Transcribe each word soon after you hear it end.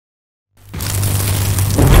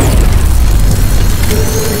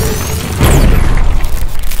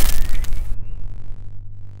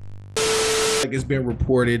like it's been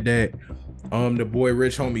reported that the boy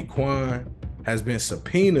Rich Homie Quan has been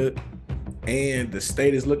subpoenaed, and the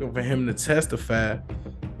state is looking for him to testify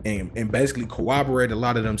and basically corroborate a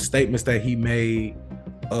lot of them statements that he made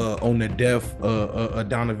on the death of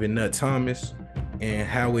Donovan Nut Thomas, and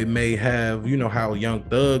how it may have, you know, how Young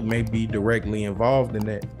Thug may be directly involved in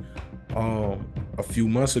that. A few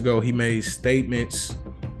months ago, he made statements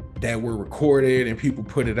that were recorded and people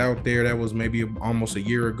put it out there. That was maybe almost a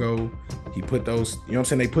year ago. He put those, you know what I'm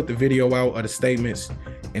saying? They put the video out of the statements,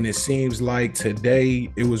 and it seems like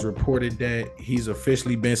today it was reported that he's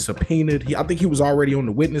officially been subpoenaed. I think he was already on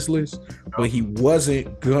the witness list, but he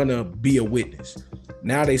wasn't gonna be a witness.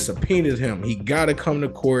 Now they subpoenaed him. He gotta come to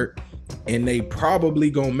court, and they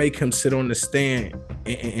probably gonna make him sit on the stand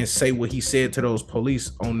and say what he said to those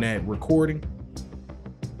police on that recording.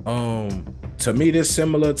 To me, this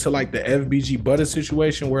similar to like the FBG Butter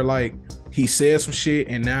situation, where like he said some shit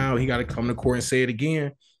and now he got to come to court and say it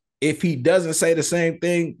again. If he doesn't say the same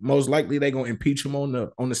thing, most likely they gonna impeach him on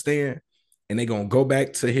the stand, and they gonna go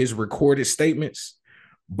back to his recorded statements.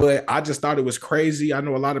 But I just thought it was crazy. I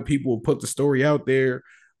know a lot of people put the story out there.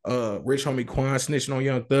 Rich Homie Quan snitching on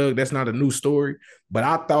Young Thug. That's not a new story, but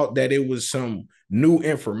I thought that it was some new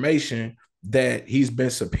information that he's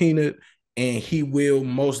been subpoenaed, and he will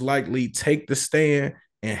most likely take the stand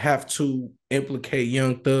and have to implicate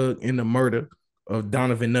Young Thug in the murder of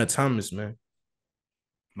Donovan Nut Thomas, man.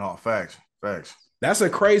 No, facts. That's a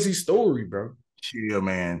crazy story, bro. Yeah,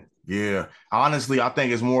 man. Yeah. Honestly, I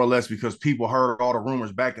think it's more or less because people heard all the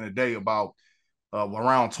rumors back in the day about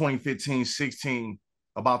around 2015, 16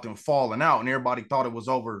 about them falling out, and everybody thought it was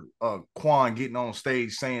over Quan getting on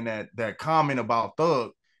stage saying that comment about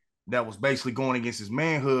Thug that was basically going against his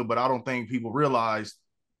manhood. But I don't think people realized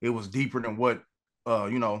it was deeper than what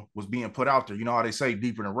was being put out there. You know how they say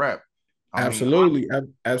deeper than rap. Absolutely.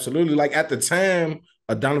 Like at the time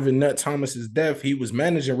of Donovan Nut Thomas's death, he was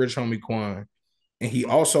managing Rich Homie Quan, and he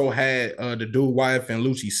also had the dude wife and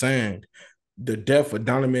Lucci signed. The death of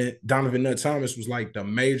Donovan Nut Thomas was like the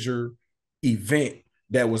major event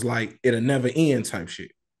that was like it'll never end type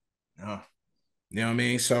shit. Yeah. You know what I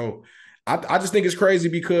mean? So I just think it's crazy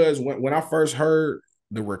because when I first heard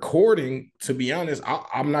the recording, to be honest,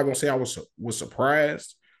 I'm not gonna say I was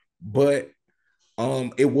surprised, but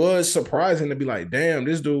it was surprising to be like, damn,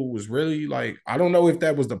 this dude was really like, I don't know if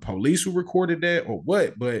that was the police who recorded that or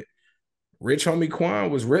what, but Rich Homie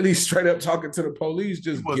Quan was really straight up talking to the police.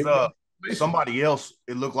 Just somebody else,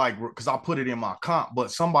 it looked like, because I put it in my comp,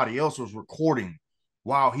 but somebody else was recording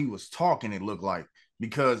while he was talking, it looked like,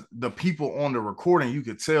 because the people on the recording, you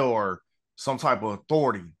could tell are some type of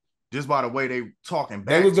authority just by the way they talking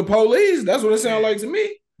back. They was the police. That's what it sounded like to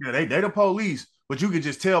me. Yeah, they the police, but you could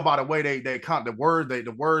just tell by the way they count the words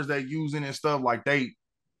they using and stuff, like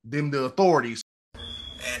them the authorities.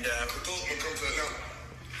 And Thug would come to Atlanta.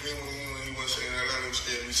 When he was saying Atlanta, he was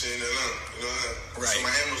scared to be saying Atlanta. You know that? Right. So my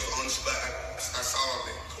hand was on the spot. I saw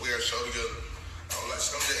it. We had a show together. I was like,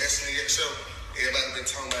 so I'm just asking to get show. Everybody been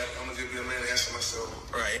talking about it. I'm gonna just be a man and answer myself.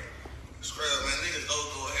 Right. Straight up, man. Niggas go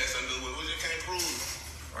ahead and do it. We just can't prove.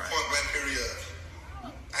 Right. Point blank period.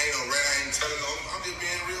 I ain't no rat. I ain't telling no. I'm just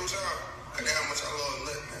being real with y'all. Cause that's how much I love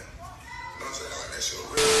Nut, man. You know what I'm saying? I like that shit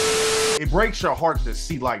real. It breaks your heart to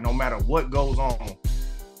see, like, no matter what goes on,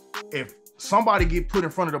 if somebody get put in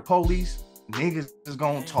front of the police, niggas is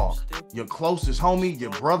gonna talk. Your closest homie,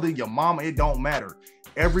 your brother, your mama, it don't matter.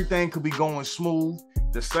 Everything could be going smooth.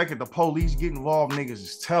 The second the police get involved, niggas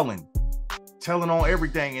is telling on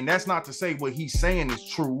everything. And that's not to say what he's saying is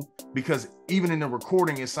true, because even in the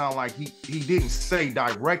recording, it sounded like he didn't say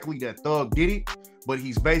directly that Thug did it, but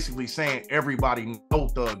he's basically saying everybody know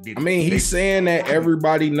Thug did it. I mean, he's saying that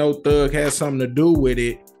everybody know Thug has something to do with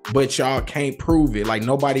it, but y'all can't prove it. Like,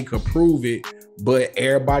 nobody could prove it, but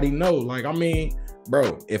everybody know. Like, I mean,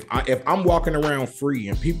 bro, if I'm walking around free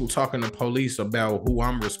and people talking to police about who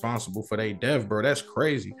I'm responsible for their death, bro, that's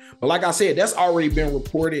crazy. But like I said, that's already been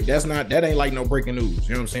reported. That ain't like no breaking news.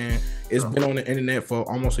 You know what I'm saying? It's been on the internet for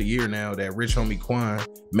almost a year now that Rich Homie Quan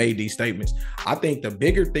made these statements. I think the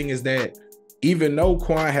bigger thing is that even though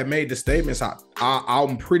Quan had made the statements,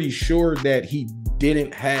 I'm pretty sure that he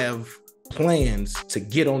didn't have plans to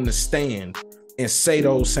get on the stand and say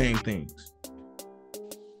those same things.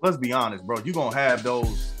 Let's be honest, bro. You're going to have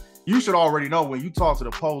those. You should already know when you talk to the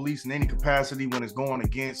police in any capacity, when it's going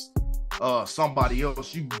against somebody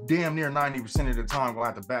else, you damn near 90% of the time going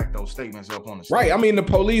to have to back those statements up on the stand. Right. I mean, the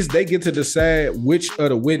police, they get to decide which of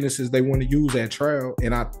the witnesses they want to use at trial.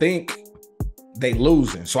 And I think they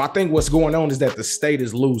losing. So I think what's going on is that the state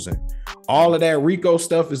is losing. All of that RICO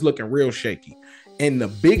stuff is looking real shaky. And the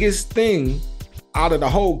biggest thing out of the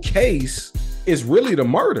whole case is really the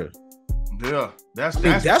murder. Yeah, that's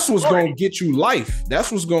what's gonna get you life.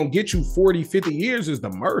 That's what's gonna get you 40, 50 years is the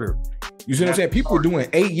murder. You see what I'm saying? People are doing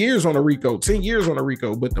 8 years on a RICO, 10 years on a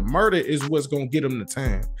RICO, but the murder is what's gonna get them the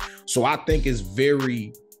time. So I think it's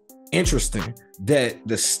very interesting that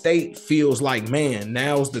the state feels like, man,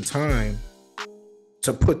 now's the time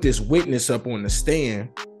to put this witness up on the stand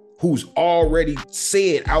who's already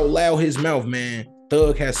said out loud his mouth, man,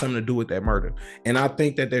 Thug has something to do with that murder. And I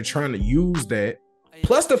think that they're trying to use that.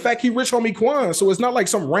 Plus the fact he rich homie Quan. So it's not like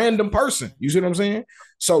some random person. You see what I'm saying?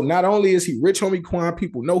 So not only is he rich homie Quan,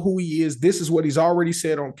 people know who he is. This is what he's already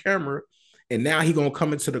said on camera. And now he gonna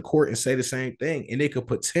come into the court and say the same thing. And they could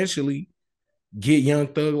potentially get Young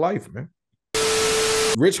Thug life, man.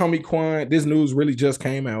 Rich homie Quan, this news really just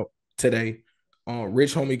came out today.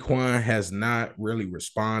 Rich homie Quan has not really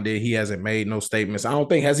responded. He hasn't made no statements. I don't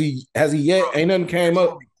think has he yet. Ain't nothing came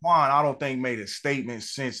up. Quan, I don't think made a statement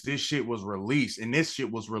since this shit was released, and this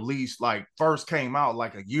shit was released like first came out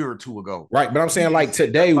like a year or two ago. Right, but I'm saying like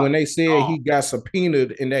today when they said he got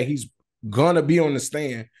subpoenaed and that he's gonna be on the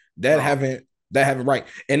stand, that haven't right.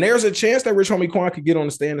 And there's a chance that Rich homie Quan could get on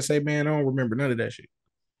the stand and say, man, I don't remember none of that shit.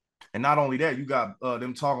 And not only that, you got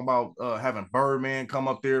them talking about having Birdman come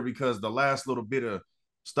up there because the last little bit of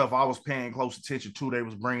stuff I was paying close attention to, they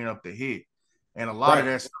was bringing up the hit. And a lot of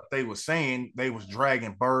that stuff they was saying, they was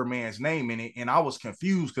dragging Birdman's name in it. And I was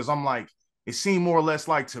confused because I'm like, it seemed more or less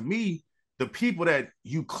like to me, the people that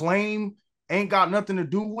you claim ain't got nothing to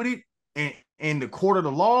do with it and in the court of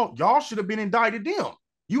the law, y'all should have been indicted them.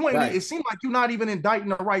 You ain't, it seemed like you're not even indicting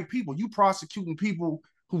the right people. You prosecuting people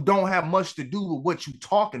who don't have much to do with what you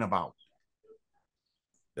talking about.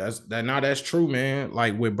 That's true, man.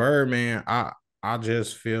 Like with Birdman, I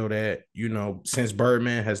just feel that, you know, since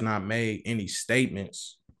Birdman has not made any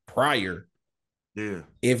statements prior,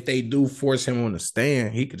 if they do force him on the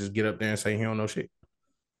stand, he could just get up there and say he don't know shit.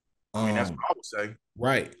 I mean, that's what I would say.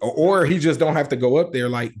 Right. Or he just don't have to go up there.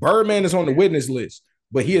 Like Birdman is on the witness list,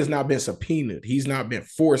 but he has not been subpoenaed. He's not been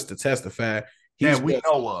forced to testify. That we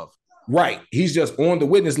know of. Right. He's just on the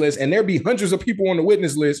witness list, and there be hundreds of people on the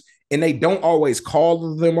witness list, and they don't always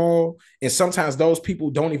call them all. And sometimes those people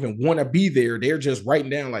don't even want to be there. They're just writing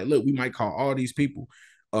down like, look, we might call all these people.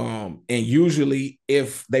 And usually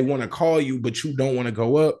if they want to call you, but you don't want to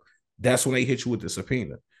go up, that's when they hit you with the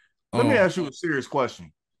subpoena. Let me ask you a serious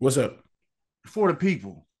question. What's up? For the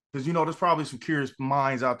people, because, you know, there's probably some curious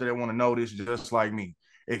minds out there that want to know this just like me.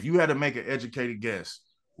 If you had to make an educated guess,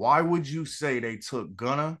 why would you say they took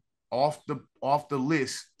Gunna off the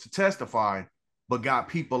list to testify, but got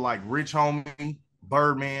people like Rich Homie,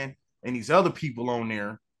 Birdman, and these other people on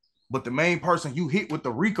there, but the main person you hit with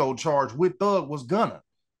the RICO charge with Thug was Gunna?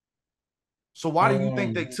 So why do you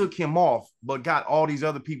think they took him off, but got all these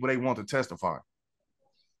other people they want to testify?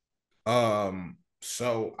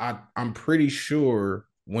 So I'm pretty sure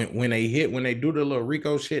when they do the little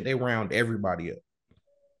RICO shit, they round everybody up.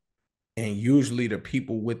 And usually the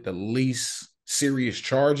people with the least serious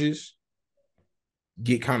charges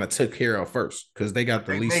get kind of took care of first because they got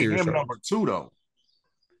the least serious charges. Number 2 though.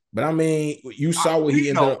 But I mean, you saw what he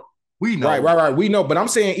ended up. We know. Right. We know. But I'm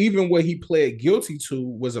saying even what he pled guilty to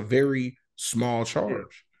was a very small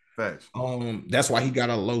charge. Facts. That's why he got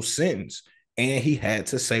a low sentence. And he had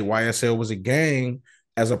to say YSL was a gang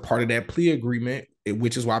as a part of that plea agreement,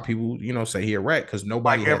 which is why people, you know, say he a rat because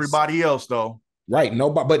nobody. Like everybody else, though. Right.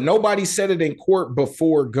 But nobody said it in court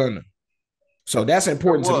before Gunna. So that's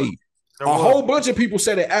important to me. A whole bunch of people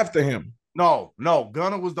said it after him. No.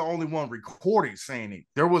 Gunna was the only one recorded saying it.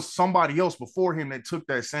 There was somebody else before him that took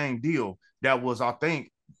that same deal. That was, I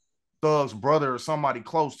think, Thug's brother or somebody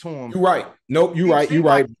close to him. You're right. Nope, you're right. You're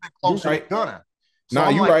right. Close to Gunna. So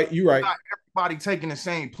you're right. You're right. Everybody taking the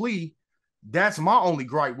same plea. That's my only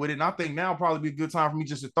gripe with it. And I think now probably be a good time for me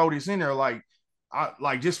just to throw this in there. Like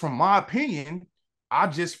just from my opinion, I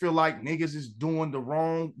just feel like niggas is going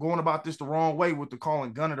about this the wrong way with the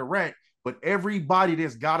calling Gunna the rat. But everybody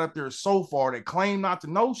that's got up there so far that claim not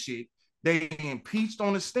to know shit, they impeached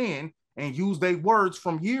on the stand and used their words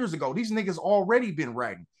from years ago. These niggas already been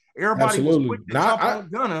ratting. Everybody was quick to jump on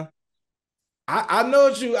Gunna. I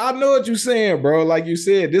know what you're saying, bro. Like you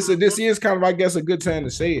said, this is kind of, I guess, a good time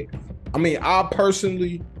to say it. I mean, I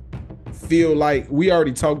personally feel like we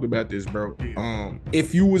already talked about this, bro.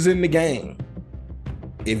 If you was in the gang,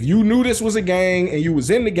 if you knew this was a gang and you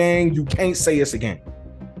was in the gang, you can't say it's a gang.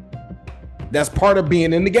 That's part of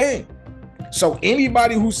being in the gang. So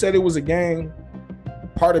anybody who said it was a gang,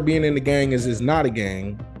 part of being in the gang is it's not a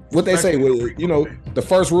gang. What they say, you know, the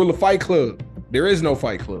first rule of Fight Club, there is no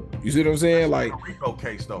Fight Club. You see what I'm saying? Like the RICO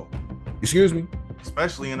case, though. Excuse me?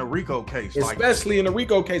 Especially in a RICO case. Especially in a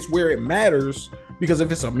RICO case where it matters, because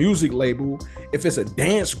if it's a music label, if it's a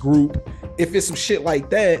dance group, if it's some shit like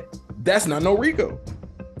that, that's not no RICO.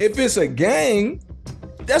 If it's a gang,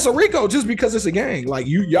 that's a RICO just because it's a gang. Like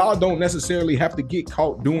y'all don't necessarily have to get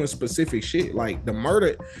caught doing specific shit like the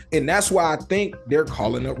murder. And that's why I think they're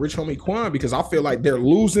calling up Rich Homie Quan, because I feel like they're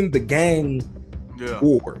losing the gang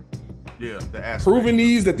war. Yeah, the aspect. Proving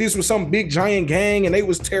that this was some big giant gang and they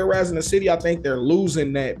was terrorizing the city. I think they're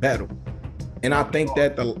losing that battle. And I think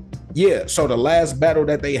that so the last battle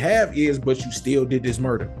that they have is, but you still did this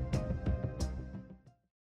murder.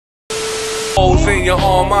 Holes in your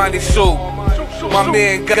almighty suit. My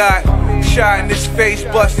man got shot in his face,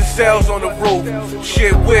 busting cells on the roof.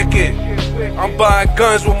 Shit wicked. I'm buying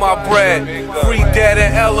guns with my bread. Free dead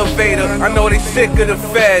at elevator. I know they sick of the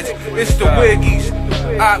feds. It's the wiggies.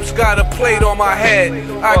 Ops got a plate on my head.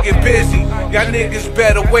 I get busy. Y'all niggas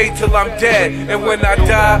better wait till I'm dead. And when I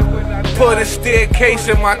die, put a staircase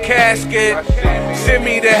in my casket. Send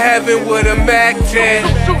me to heaven with a Mac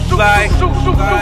 10. Like